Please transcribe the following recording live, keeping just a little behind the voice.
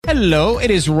Hello, it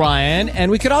is Ryan,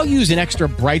 and we could all use an extra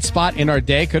bright spot in our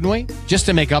day, couldn't we? Just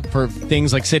to make up for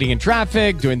things like sitting in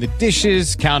traffic, doing the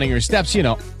dishes, counting your steps, you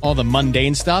know, all the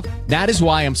mundane stuff. That is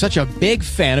why I'm such a big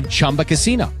fan of Chumba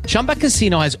Casino. Chumba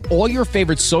Casino has all your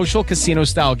favorite social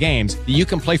casino-style games that you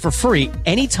can play for free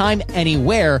anytime,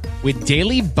 anywhere with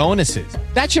daily bonuses.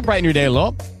 That should brighten your day a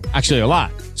little. Actually, a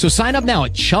lot. So sign up now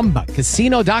at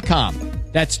ChumbaCasino.com.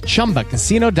 That's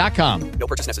ChumbaCasino.com. No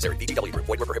purchase necessary. VGW Group.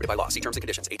 Void where prohibited by law. See terms and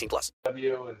conditions. 18+. And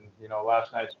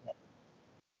last night's,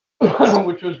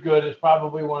 which was good, is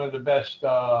probably one of the best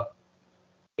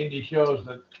indie shows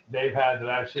that they've had that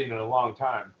I've seen in a long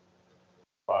time.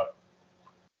 But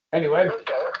anyway,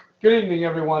 good evening,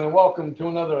 everyone, and welcome to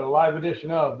another live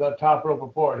edition of the Top Rope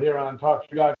Report here on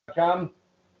TalkShoe.com,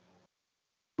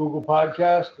 Google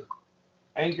Podcast,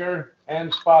 Anchor,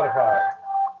 and Spotify.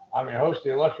 I'm your host,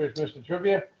 the illustrious Mr.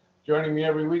 Trivia. Joining me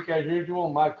every week, as usual,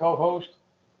 my co-host,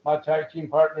 my tag team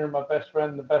partner, my best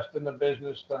friend, the best in the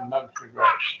business, the Nugster Greg.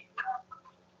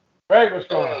 Greg, what's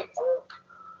going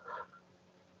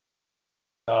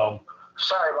on?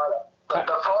 Sorry about that. But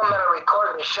the phone that I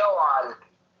recorded the show on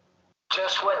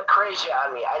just went crazy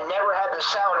on me. I never had the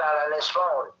sound on this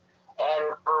phone.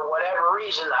 And for whatever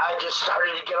reason, I just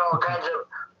started to get all kinds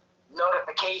of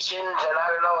notifications, and I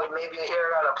don't know, maybe I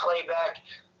hear it on a playback.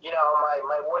 You know,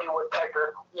 my Woody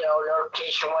Woodpecker,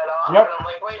 notification went off. Yep. And I'm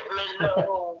like, wait a minute,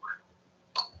 no.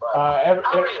 But,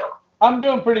 how are you? I'm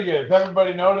doing pretty good. If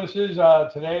everybody notices,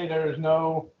 today there's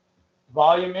no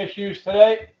volume issues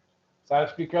today.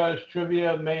 That's because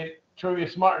Trivia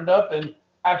smartened up and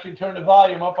actually turned the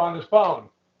volume up on his phone.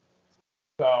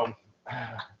 So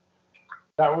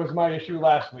that was my issue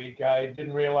last week. I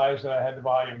didn't realize that I had the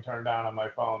volume turned down on my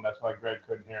phone. That's why Greg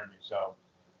couldn't hear me. So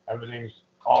everything's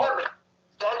all... Yeah,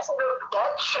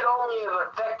 that should only have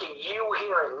affected you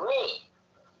hearing me,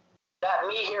 not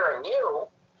me hearing you.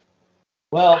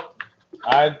 Well,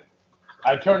 I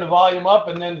turned the volume up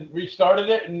and then restarted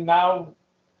it, and now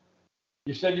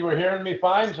you said you were hearing me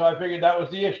fine, so I figured that was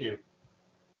the issue.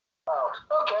 Oh,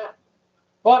 okay.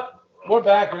 But we're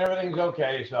back and everything's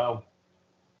okay, so.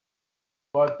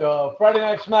 But Friday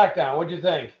Night SmackDown, what'd you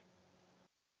think?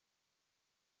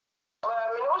 Well,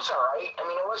 I mean, it was all right. I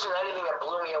mean, it wasn't anything that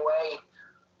blew me away.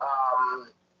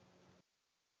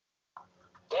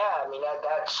 Yeah, I mean,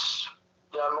 that's,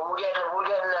 we're getting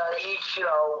each,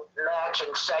 match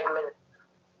and segment,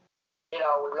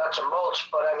 with nuts and bolts,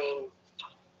 but I mean,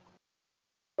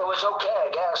 it was okay,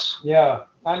 I guess. Yeah,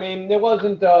 I mean, it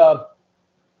wasn't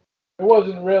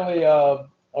really a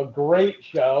great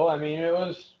show. I mean,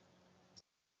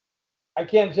 I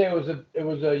can't say it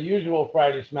was a usual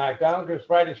Friday SmackDown, because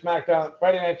Friday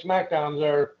Night SmackDowns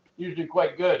are usually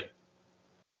quite good.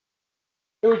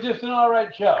 It was just an all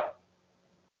right show.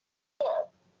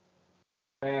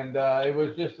 And it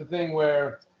was just a thing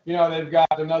where, they've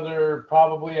got another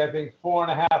probably, I think,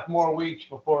 4.5 more weeks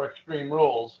before Extreme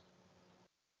Rules.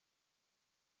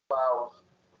 Well,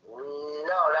 no,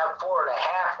 not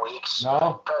 4.5 weeks.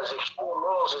 No? Because Extreme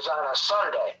Rules is on a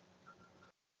Sunday.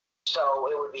 So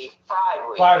it would be 5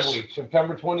 weeks. 5 weeks.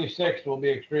 September 26th will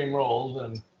be Extreme Rules.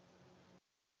 And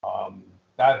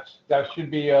that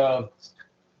should be an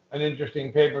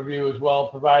interesting pay-per-view as well,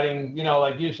 providing,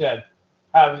 like you said,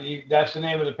 that's the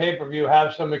name of the pay-per-view,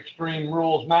 have some Extreme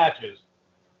Rules matches.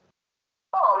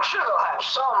 Oh, I'm sure they'll have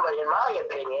some, but in my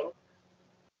opinion,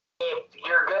 if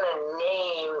you're going to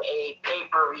name a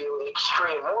pay-per-view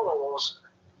Extreme Rules,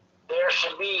 there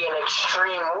should be an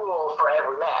Extreme Rule for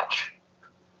every match.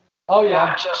 Oh, yeah.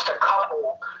 Not just a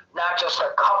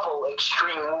couple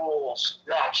Extreme Rules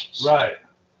matches. Right.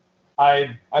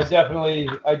 I definitely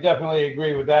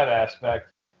agree with that aspect.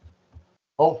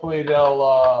 Hopefully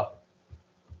they'll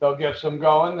get some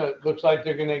going. It looks like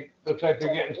they're getting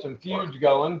some feuds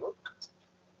going.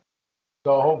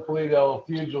 So hopefully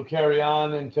feuds will carry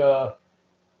on into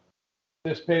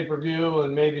this pay-per-view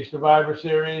and maybe Survivor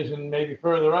Series and maybe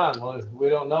further on. Well, we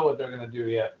don't know what they're going to do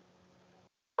yet.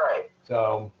 Right.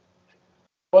 So,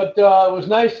 but it was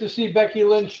nice to see Becky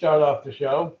Lynch start off the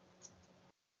show.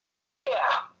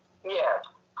 Yeah.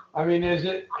 I mean, was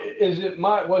it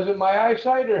my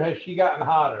eyesight, or has she gotten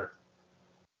hotter?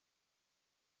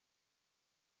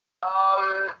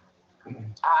 I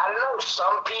don't know.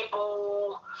 Some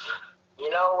people,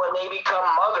 when they become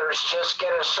mothers, just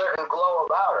get a certain glow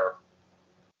about her.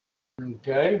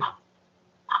 Okay.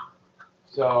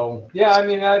 So, yeah, I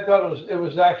mean, I thought it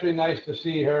was actually nice to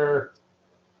see her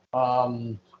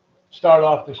start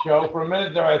off the show. For a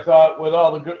minute there, I thought with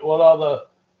all the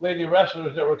lady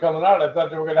wrestlers that were coming out, I thought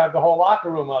they were going to have the whole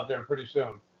locker room out there pretty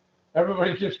soon.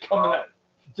 Everybody just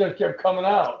kept coming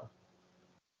out.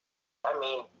 I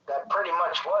mean, that pretty much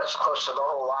match was close to the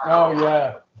whole locker Oh, room.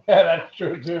 yeah. Yeah, that's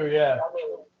true, too, yeah. I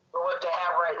mean, what they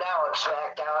have right now on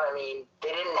SmackDown, I mean, they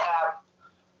didn't have,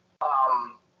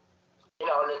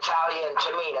 Natalya and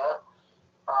Tamina.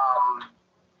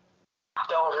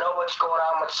 Don't know what's going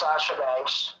on with Sasha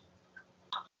Banks.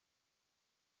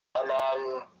 And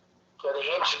then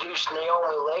they introduced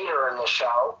Naomi later in the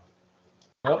show.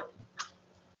 Yep.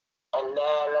 And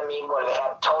then, I mean, they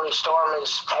have Tony Storm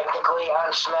is technically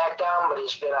on SmackDown, but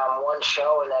he's been on one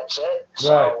show and that's it.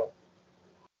 So,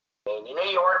 Right. I mean,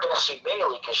 you weren't going to see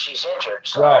Bayley because she's injured.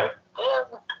 So, Right. Yeah.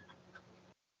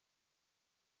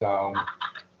 So,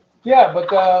 yeah,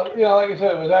 but, like I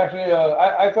said, it was actually,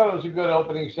 I thought it was a good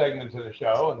opening segment to the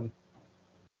show. And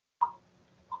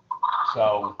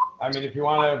so, I mean, if you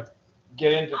want to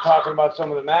get into talking about some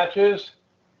of the matches.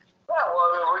 Yeah,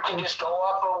 well, we can just go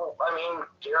off of, I mean,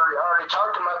 you already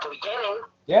talked about the beginning.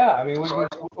 Yeah, I mean,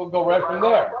 we'll go right from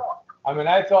there. I mean,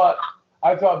 I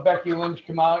thought Becky Lynch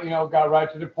come out, got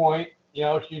right to the point.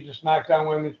 She's a SmackDown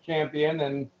Women's Champion,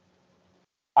 and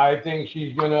I think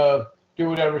she's going to do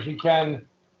whatever she can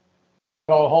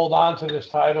to hold on to this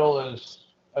title as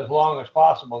long as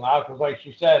possible now, because like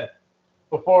she said,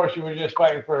 before she was just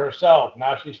fighting for herself.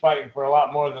 Now she's fighting for a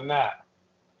lot more than that.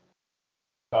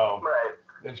 So Right.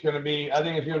 I think it's going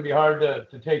to be hard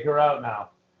to take her out now.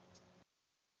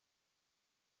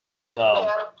 So.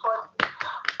 Yeah, but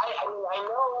I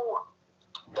know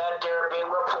that there have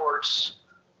been reports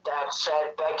that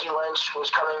said Becky Lynch was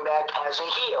coming back as a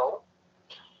heel,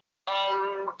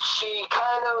 and she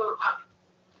kind of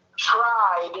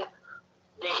tried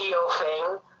the heel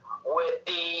thing with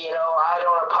the, I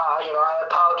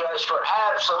apologize for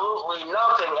absolutely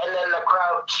nothing, and then the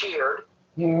crowd cheered.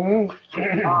 Mm-hmm.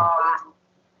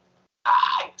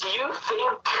 Do you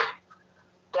think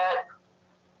that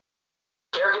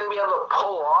they're going to be able to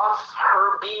pull off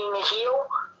her being a heel?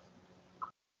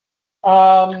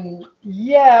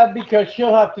 Yeah, because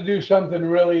she'll have to do something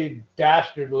really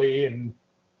dastardly and.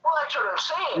 Well, that's what I'm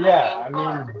saying. Yeah,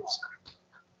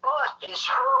 But is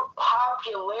her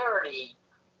popularity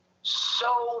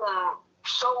so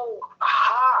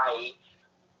high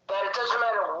that it doesn't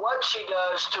matter what she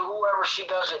does to whoever she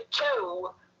does it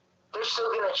to, they're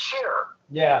still going to cheer?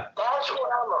 Yeah. That's what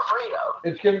I'm afraid of.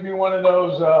 It's going to be one of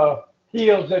those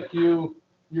heels that you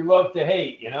love to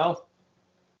hate,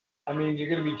 I mean, you're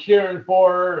going to be cheering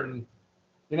for her, and,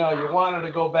 you want her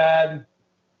to go bad,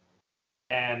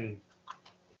 and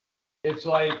it's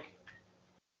like...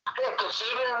 Yeah, because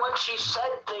even when she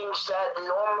said things that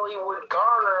normally would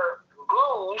garner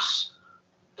boos,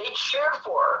 they cheered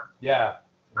for her. Yeah,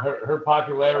 her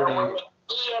popularity... When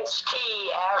EST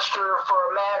asked her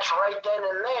for a match right then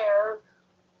and there,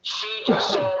 she just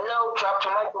said no, dropped her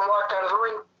mic and walked out of the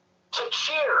ring to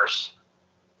cheers.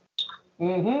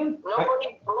 Mm-hmm.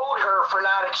 Nobody booed her for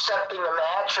not accepting the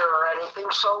match or anything,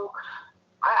 so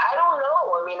I don't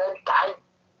know. I mean,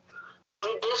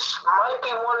 this might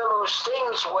be one of those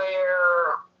things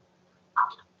where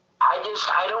I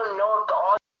don't know if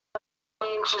the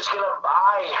audience is going to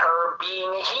buy her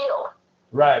being a heel.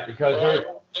 Right, because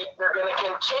if they're going to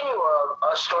continue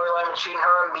a storyline between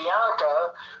her and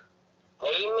Bianca,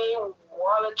 they may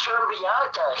want to turn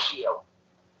Bianca heel.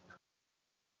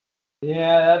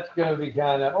 Yeah, that's going to be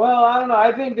kind of... Well, I don't know.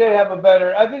 I think they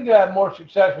have more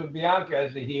success with Bianca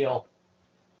as a heel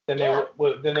than they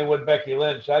would Becky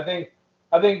Lynch. I think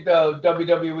the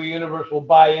WWE Universe will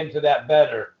buy into that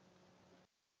better.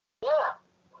 Yeah.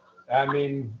 I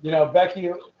mean,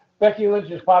 Becky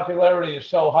Lynch's popularity is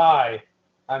so high.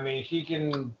 I mean, she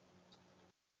can,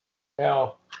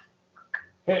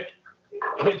 hit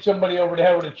somebody over the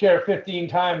head with a chair 15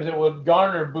 times. It would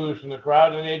garner boos from the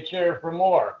crowd, and they'd cheer for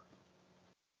more.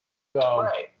 So,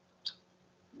 right.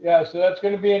 Yeah, so that's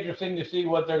going to be interesting to see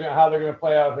how they're going to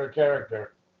play out her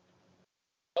character.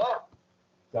 Yeah.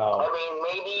 So. I mean,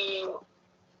 maybe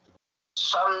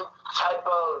some type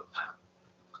of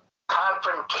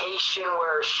confrontation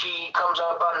where she comes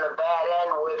up on the bad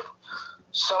end with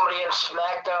somebody in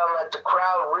SmackDown that the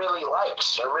crowd really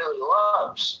likes or really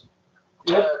loves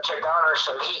to garner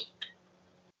some heat.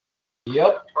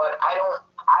 Yep. But I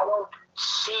don't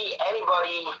see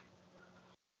anybody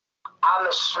on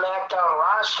the SmackDown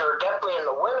roster, definitely in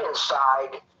the women's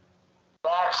side,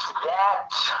 that's that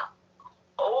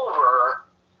over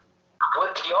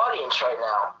with the audience right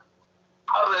now,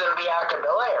 other than Bianca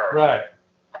Belair. Right.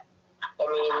 I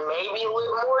mean, maybe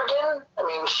Liv Morgan. I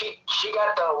mean, she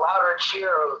got the louder cheer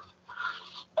of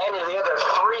any of the other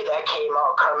three that came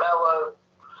out. Carmella,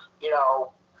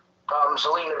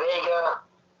 Zelina Vega,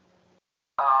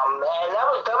 and that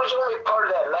was the only part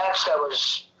of that match that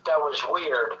was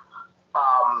weird.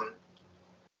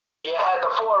 you had the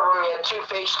four of them. You had two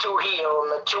face, two heel,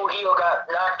 and the two heel got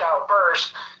knocked out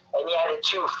first, and you had a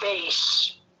two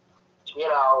face,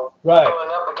 Right.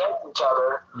 going up against each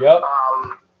other. Yep.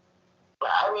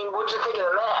 I mean, what'd you think of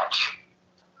the match?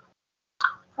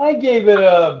 I gave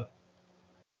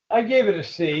it a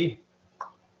C.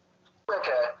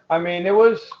 Okay. I mean, it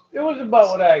was about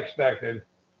what I expected.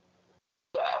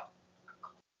 Yeah.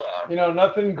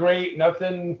 Nothing great,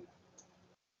 nothing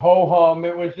ho-hum.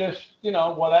 It was just,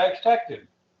 what I expected.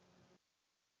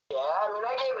 Yeah, I mean,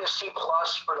 I gave it a C+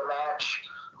 for the match.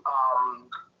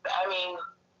 I mean,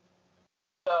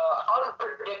 the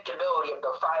unpredictability of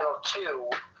the final two,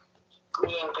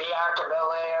 being Bianca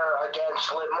Belair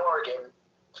against Liv Morgan,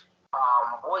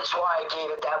 was why I gave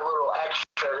it that little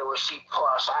extra to a C+.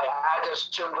 I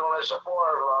just tuned in as the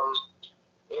four of them.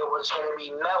 It was going to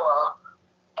be Mella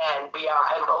and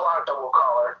Blanca, we'll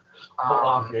call her,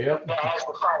 Blanca, yep. as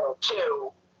the final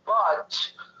two.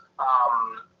 But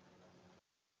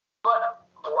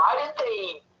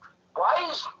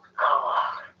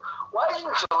why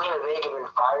isn't Zelina Vega been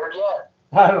fired yet?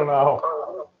 I don't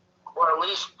know. Or at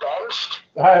least benched?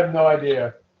 I have no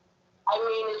idea. I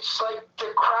mean, it's like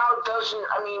the crowd doesn't,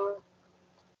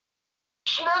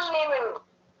 she doesn't even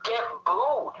get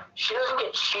booed. She doesn't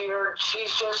get cheered.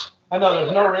 She's just... I know,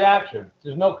 there's no reaction.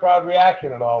 There's no crowd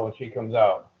reaction at all when she comes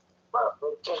out.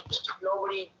 Just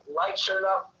nobody likes her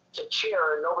enough to cheer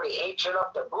her, and nobody hates her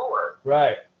enough to boo her.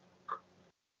 Right.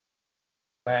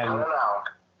 I don't know.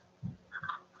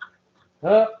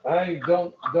 know. I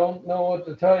don't know what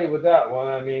to tell you with that one.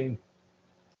 I mean,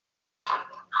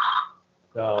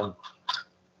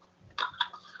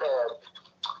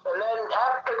 And then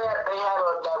after that, they had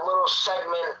that little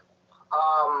segment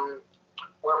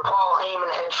where Paul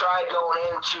Heyman had tried going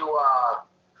into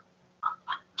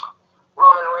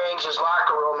Roman Reigns'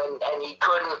 locker room, and he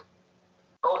couldn't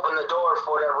open the door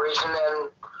for whatever reason. Then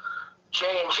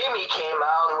Jay and Jimmy came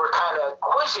out and were kind of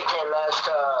quizzing him as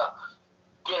to,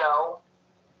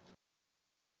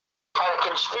 kind of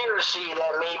conspiracy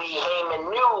that maybe Heyman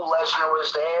knew Lesnar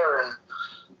was there, and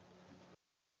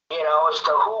as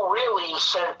to who really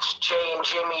sent Jay and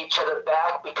Jimmy to the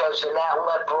back, because then that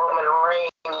left Roman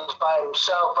Reigns by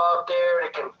himself out there to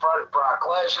confront Brock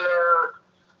Lesnar.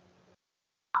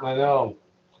 I know.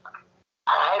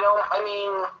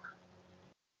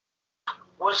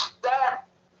 Was that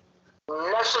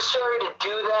necessary to do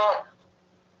that?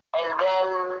 And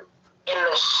then in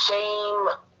the same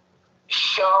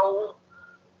show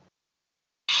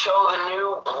the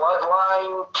new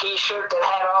Bloodline t-shirt that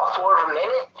had all four of them in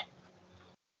it?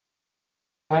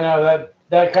 I know,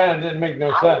 that kind of didn't make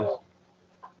no sense.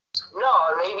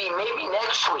 No, maybe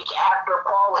next week, after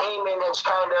Paul Heyman has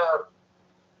kind of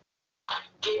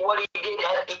did what he did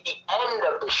at the end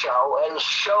of the show and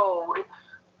showed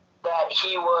that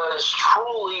he was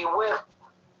truly with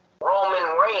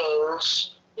Roman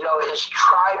Reigns, his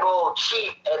tribal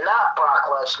chief, and not Brock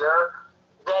Lesnar.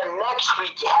 Then next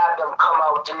week you have them come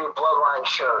out with the new Bloodline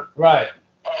shirt. Right.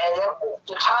 And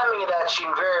the timing of that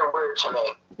seemed very weird to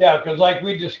me. Yeah, because like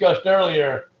we discussed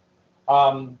earlier,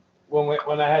 when we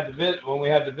had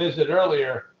the visit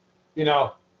earlier, you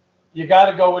got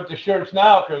to go with the shirts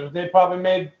now because they probably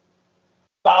made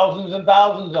thousands and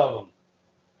thousands of them.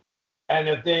 And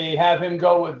if they have him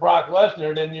go with Brock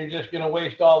Lesnar, then you're just going to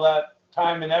waste all that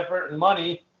time and effort and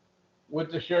money with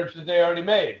the shirts that they already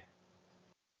made.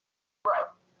 Right.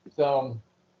 So,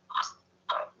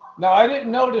 now I didn't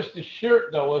notice the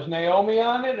shirt though. Was Naomi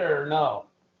on it or no?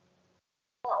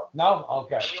 No?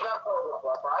 Okay. She's not part of the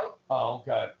club, right? Oh,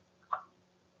 okay.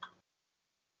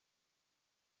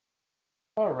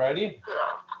 Alrighty.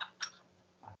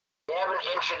 They haven't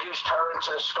introduced her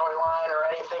into the storyline or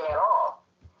anything at all.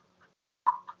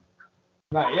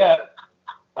 Not yet.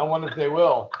 I wonder if they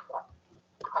will.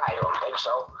 I don't think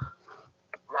so.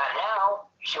 Not now.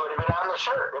 She would have been on the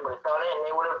shirt. They would have done it and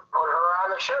they would have put her on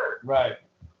the shirt. Right.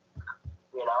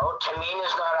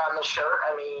 Tamina's not on the shirt.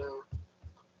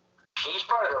 She's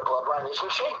part of the Bloodline,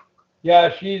 isn't she? Yeah,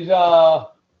 she's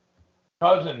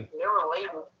cousin. They're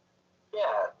related.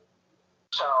 Yeah.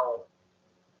 So,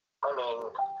 and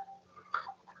then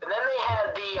they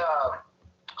had the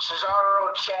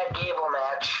Cesaro-Chad Gable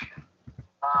match.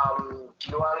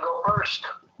 Do you want to go first?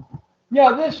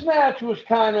 Yeah, this match was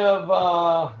kind of,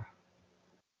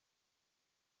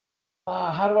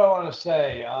 how do I want to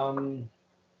say?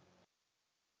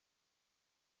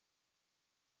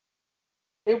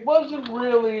 It wasn't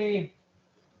really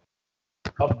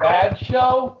a bad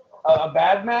show, a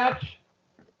bad match,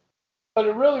 but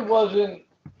it really wasn't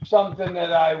something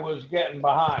that I was getting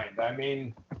behind.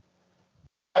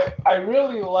 I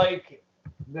really like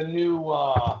the new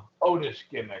Otis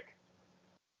gimmick.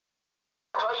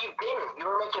 didn't. You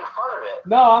were making fun of it.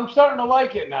 No, I'm starting to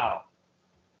like it now.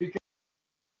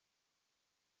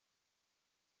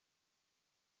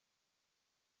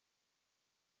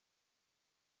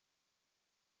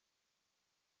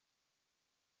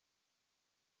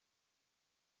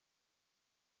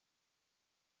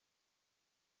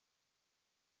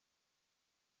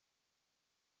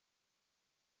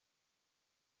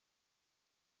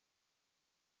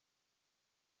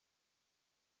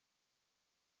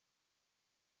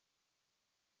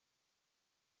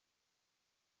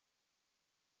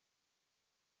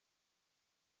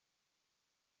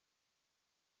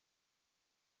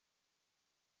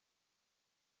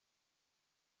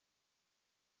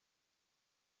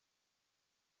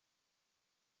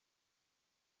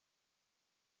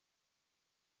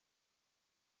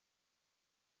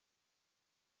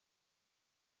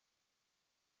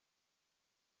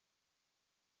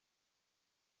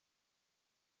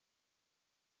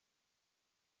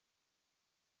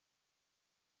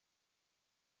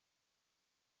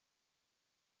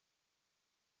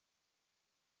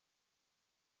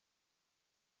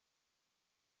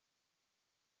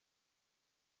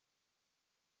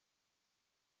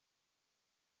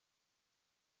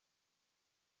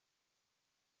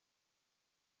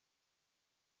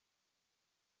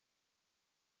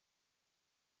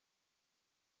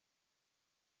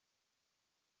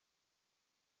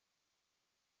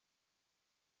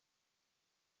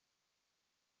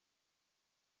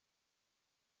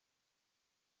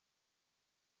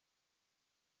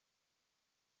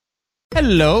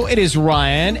 Hello, it is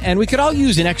Ryan, and we could all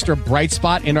use an extra bright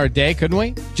spot in our day, couldn't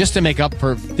we? Just to make up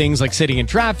for things like sitting in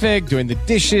traffic, doing the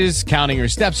dishes, counting your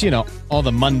steps, all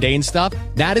the mundane stuff.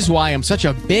 That is why I'm such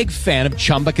a big fan of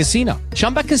Chumba Casino.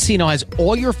 Chumba Casino has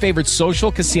all your favorite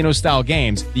social casino-style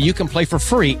games that you can play for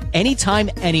free anytime,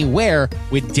 anywhere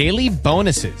with daily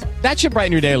bonuses. That should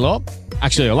brighten your day a little.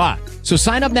 Actually, a lot. So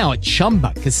sign up now at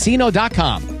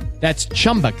ChumbaCasino.com. That's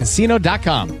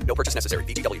ChumbaCasino.com. No purchase necessary.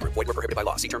 VGW Group. Void where prohibited by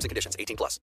law. See terms and conditions. 18+.